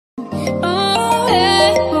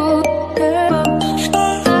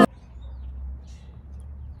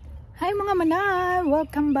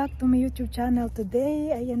Welcome back to my YouTube channel. Today,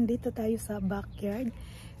 ayan, dito tayo sa backyard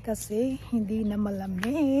kasi hindi na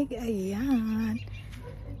malamig. Ayan.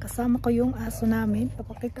 Kasama ko yung aso namin.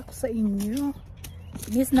 Papakita ko sa inyo.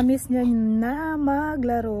 Miss niya na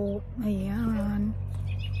maglaro. Ayan.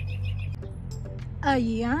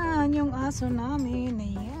 Ayan, yung aso namin.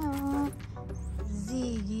 Ayan.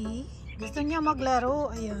 Ziggy. Gusto niya maglaro.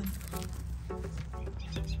 Ayan.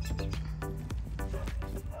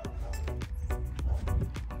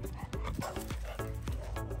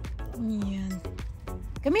 Ayan.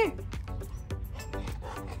 Come here.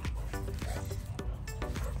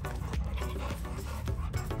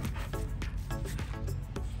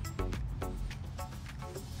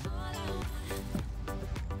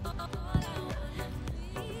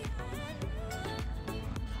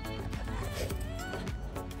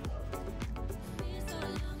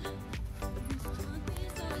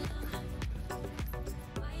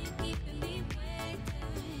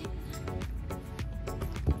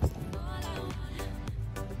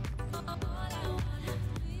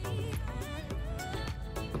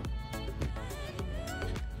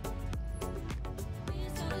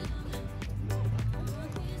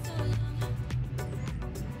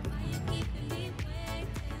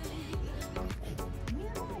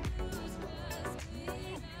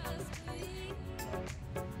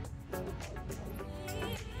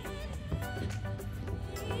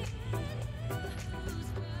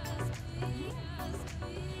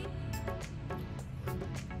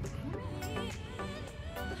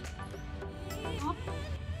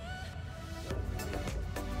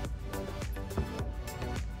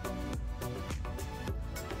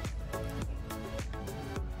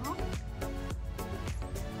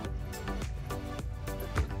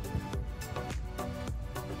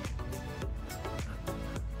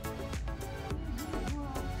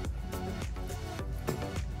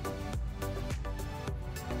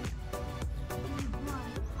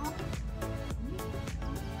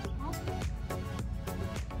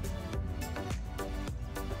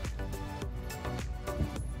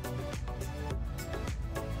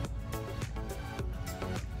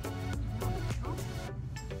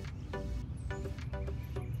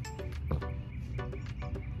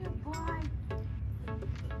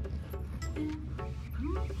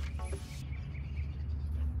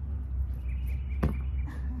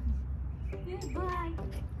 Goodbye.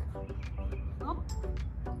 Up.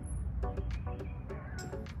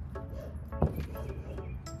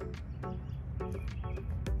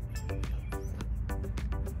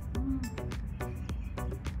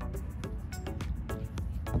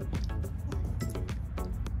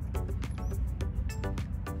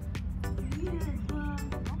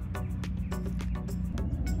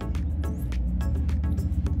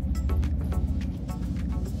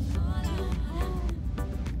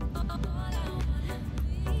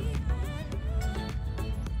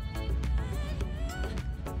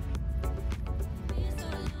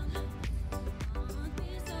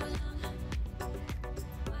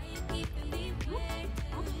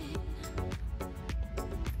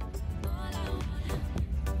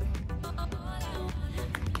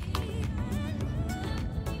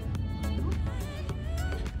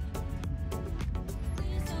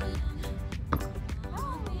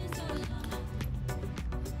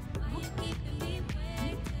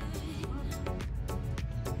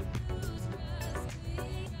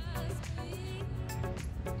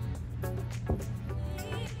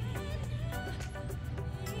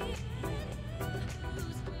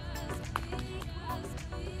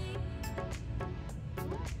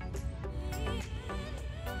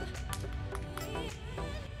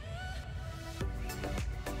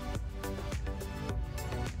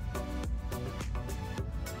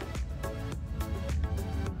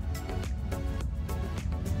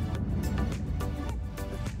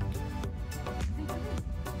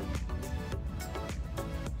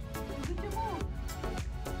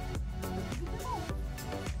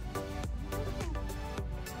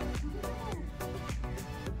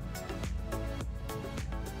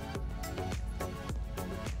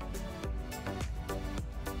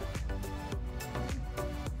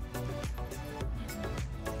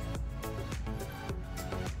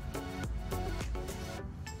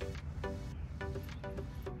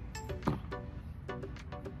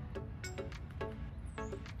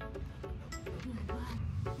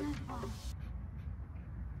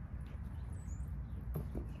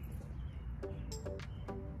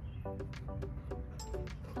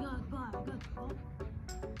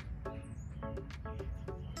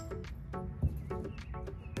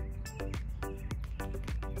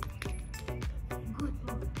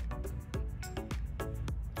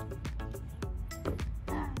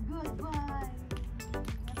 Goodbye.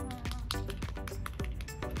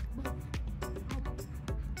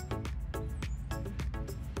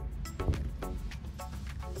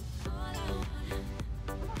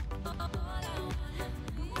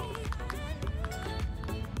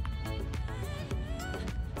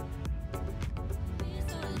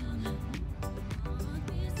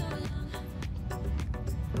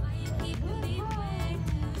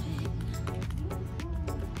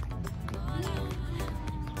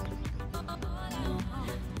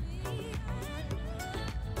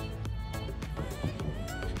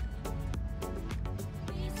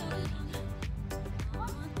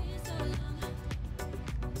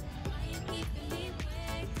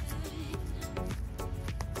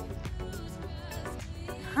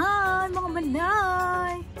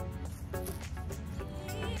 manay.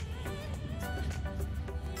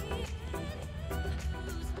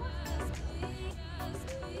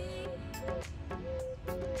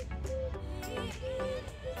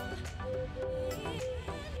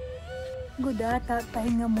 Gudata,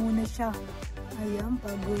 pahinga muna siya. Ayan,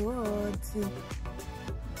 pagod.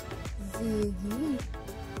 Ziggy.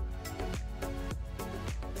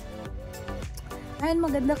 Ayan,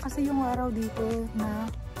 maganda kasi yung araw dito na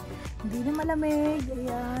hindi na malamig.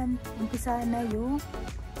 Ayan, umpisa na yung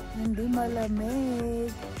hindi malamig.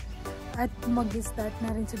 At mag-start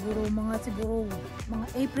na rin siguro mga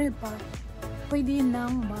April pa. Pwede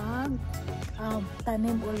nang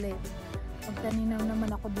tanim ulit. Magtanim naman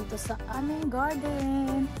ako dito sa aming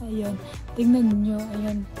garden. Ayan, tingnan nyo.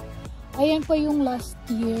 Ayan. Ayan pa yung last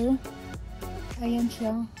year. Ayan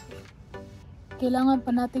siya. Kailangan pa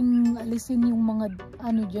nating alisin yung mga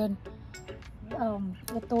ano dyan.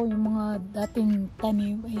 Ito yung mga dating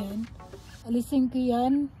tanim. Ayan. Alisin ko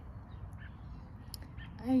yan.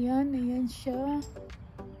 Ayan, ayan siya.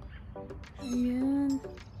 Ayan.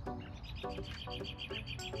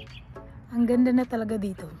 Ang ganda na talaga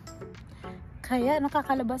dito. Kaya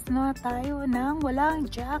nakakalabas na tayo ng walang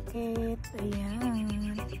jacket.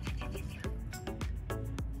 Ayan.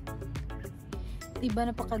 Diba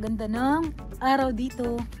napakaganda ng araw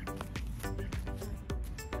dito.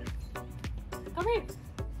 Come here.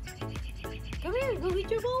 Come here. Go get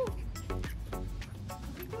your bowl.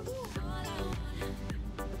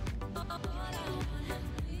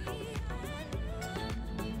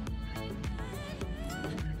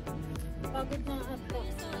 Pagod na ata.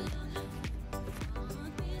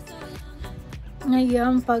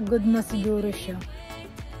 Ayan, pagod na siguro siya.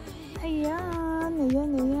 Ayan,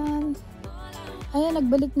 ayan, ayan. Ayan,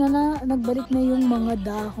 nagbalik na yung mga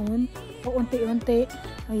dahon. Paunti-unti.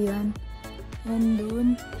 Ayan. Ayan dun.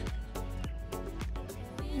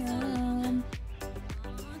 Ayan.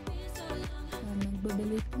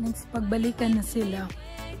 Ayan, pagbalikan na sila.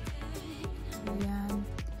 Ayan.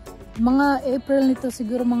 Mga April nito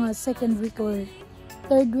siguro mga second week or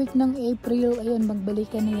third week ng April, ayan,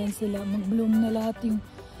 magbalikan na yan sila. Mag-bloom na lahat yung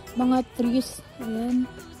mga trees. Ayan.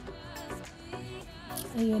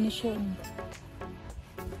 Ayan na siya.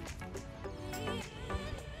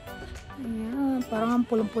 Ayan, parang ang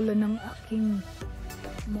pulang-pula ng aking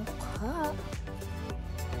mukha.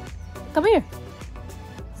 Come here!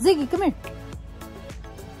 Ziggy, come here!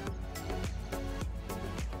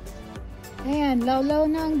 Ayan, lawlaw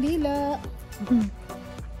na ang dila.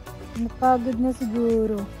 Napagod na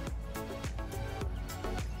siguro.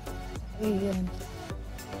 Ayan.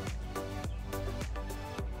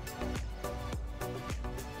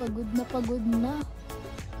 Pagod na pagod na.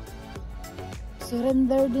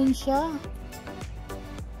 Surrender din siya.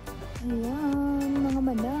 Ayan, mga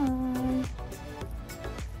manay.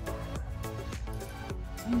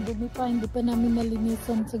 Ang dumi pa, hindi pa namin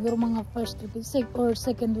nalinisan. Siguro mga first week or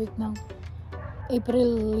second week ng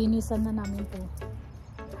April, linisan na namin to.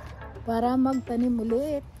 Para magtanim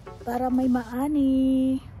ulit. Para may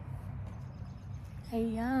maani.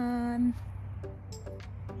 Ayan.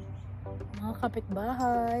 Mga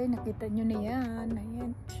kapitbahay. Nakita nyo na yan.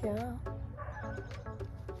 Ayan siya.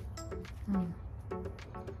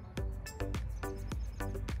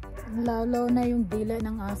 Lalaw na yung dila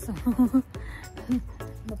ng aso.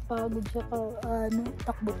 Napagod siya ka,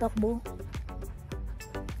 takbo-takbo.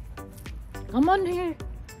 Come on here.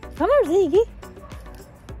 Come on, Ziggy.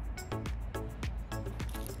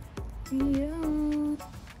 Yeah.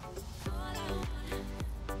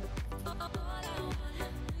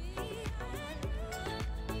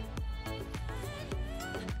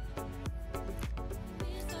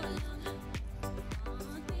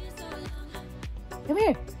 Come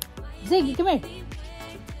here. Ziggy, come here.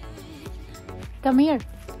 Come here.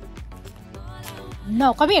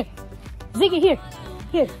 No, come here. Ziggy, here.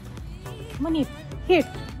 Here. Come on here. Here.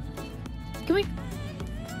 Come here.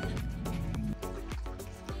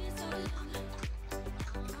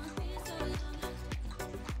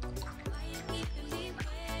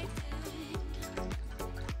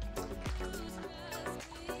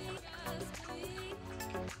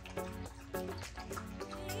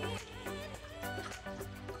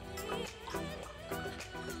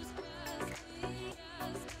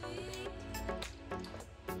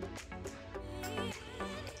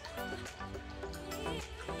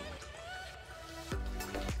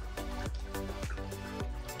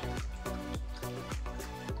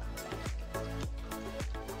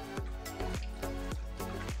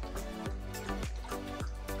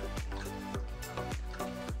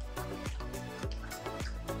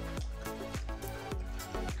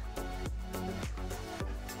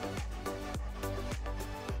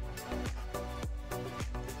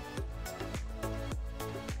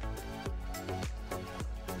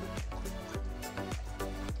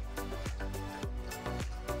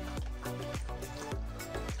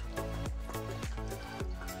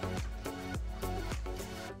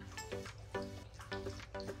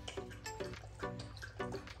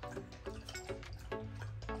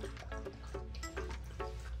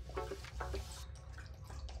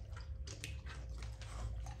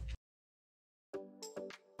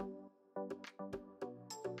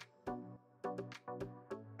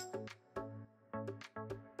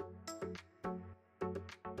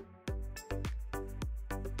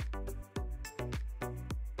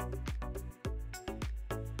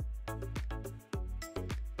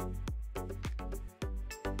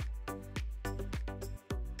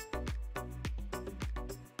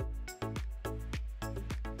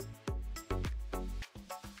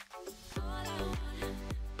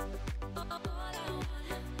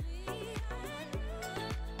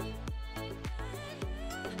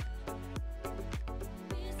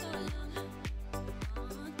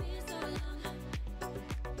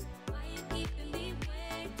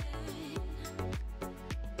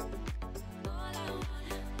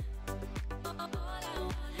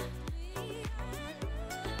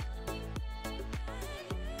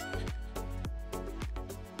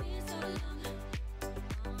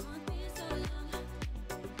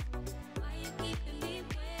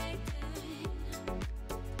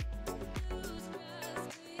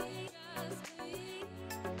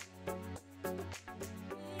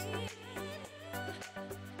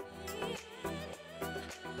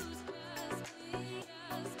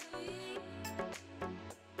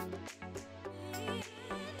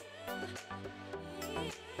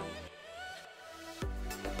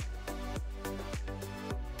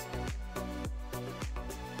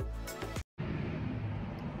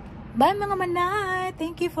 Bye mga manay!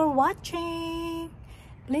 Thank you for watching!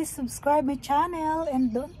 Please subscribe my channel and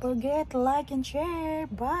don't forget to like and share.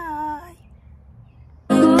 Bye!